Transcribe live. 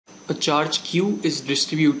A charge q is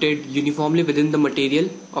distributed uniformly within the material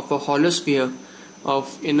of a hollow sphere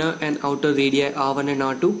of inner and outer radii r1 and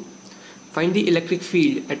r2. Find the electric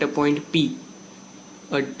field at a point P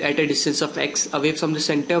at a distance of x away from the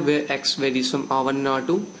center where x varies from r1 and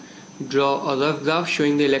r2. Draw a rough graph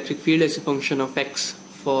showing the electric field as a function of x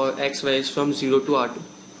for x varies from 0 to r2.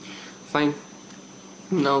 Fine.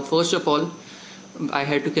 Now first of all, I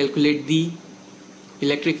had to calculate the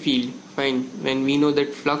electric field. Fine. When we know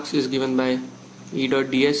that flux is given by E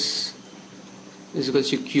dot ds is equal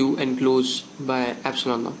to q enclosed by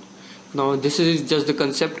epsilon naught. Now this is just the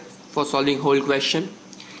concept for solving whole question.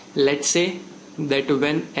 Let's say that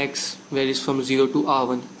when x varies from 0 to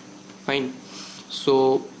r1, fine,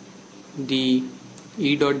 so the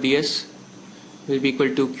E dot ds will be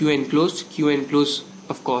equal to q enclosed. Q enclosed,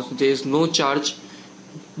 of course, there is no charge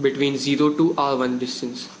between 0 to r1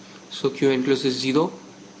 distance, so q enclosed is 0,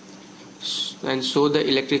 and so the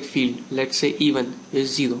electric field, let's say E1,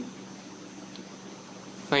 is 0.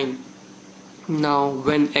 Fine. Now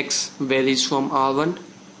when x varies from r1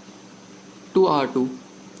 to r2,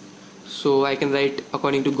 so I can write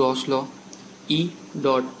according to Gauss law E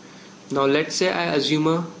dot. Now let's say I assume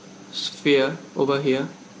a sphere over here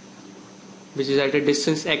which is at a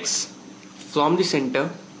distance x from the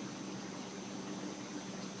center,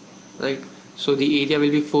 right? So the area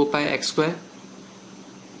will be 4 pi x square,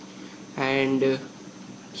 and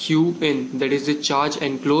q in, that is the charge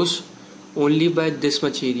enclosed only by this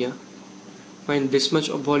much area. Fine, this much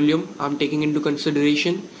of volume I'm taking into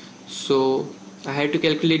consideration, so I had to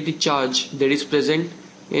calculate the charge that is present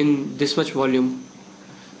in this much volume.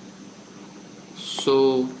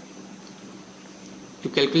 So to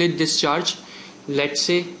calculate this charge, let's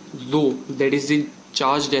say rho, that is the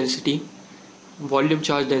charge density, volume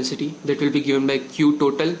charge density, that will be given by q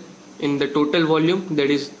total in the total volume, that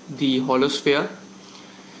is the hollow sphere,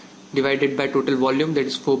 divided by total volume, that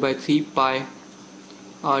is 4 by 3 pi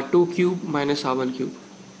r2 cube minus r1 cube.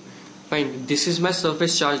 Fine, this is my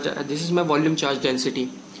surface charge, this is my volume charge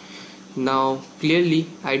density. Now clearly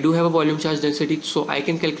I do have a volume charge density, so I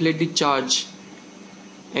can calculate the charge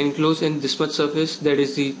enclosed in this much surface, that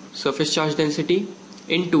is the surface charge density,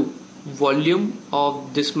 into volume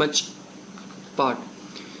of this much part,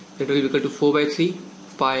 that will be equal to 4 by 3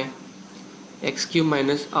 pi x cube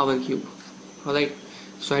minus r1 cube. Alright,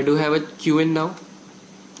 so I do have a q in now.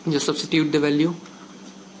 Just substitute the value.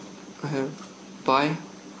 I have pi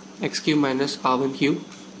x cube minus r1 cube,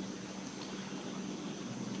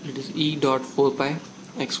 it is E dot 4 pi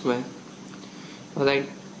x square. Alright,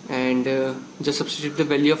 and just substitute the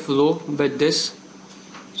value of rho by this,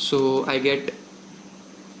 so I get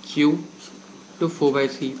q to 4 by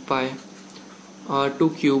 3 pi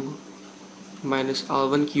r2 cube minus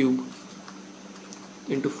r1 cube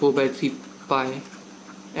into 4 by 3 pi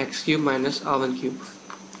x cube minus r1 cube.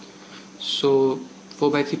 So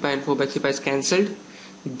 4 by 3 pi and 4 by 3 pi is cancelled.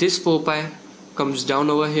 This 4 pi comes down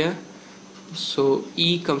over here, so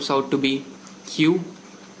E comes out to be q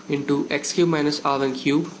into x cube minus r1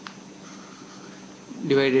 cube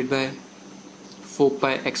divided by 4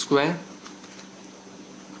 pi x square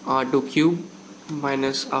r2 cube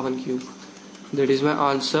minus r1 cube. That is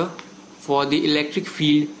my answer for the electric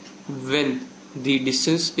field when the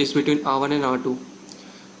distance is between r1 and r2.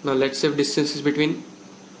 Now let's say if distance is between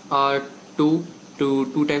r2 to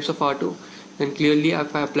 2 times of r2, then clearly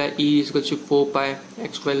if I apply E is equal to 4 pi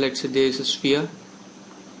x square, let's say there is a sphere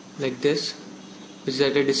like this which is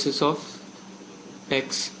at a distance of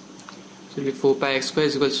x, so 4 pi x square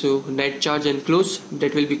is equal to net charge enclosed,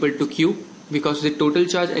 that will be equal to q, because the total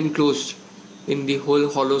charge enclosed in the whole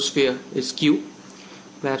hollow sphere is q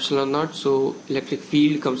by epsilon naught, so electric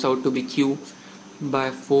field comes out to be q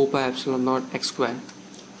by 4 pi epsilon naught x square.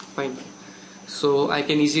 Fine, so I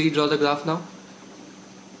can easily draw the graph now.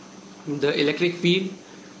 The electric field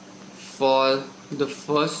for the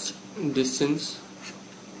first distance,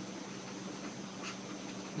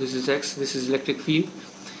 this is x, this is electric field.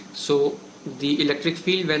 So the electric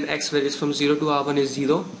field when x varies from 0 to r1 is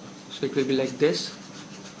 0, so it will be like this.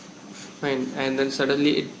 Fine, and then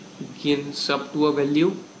suddenly it gains up to a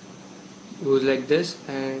value, goes like this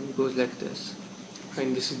and goes like this.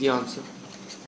 Fine, this is the answer.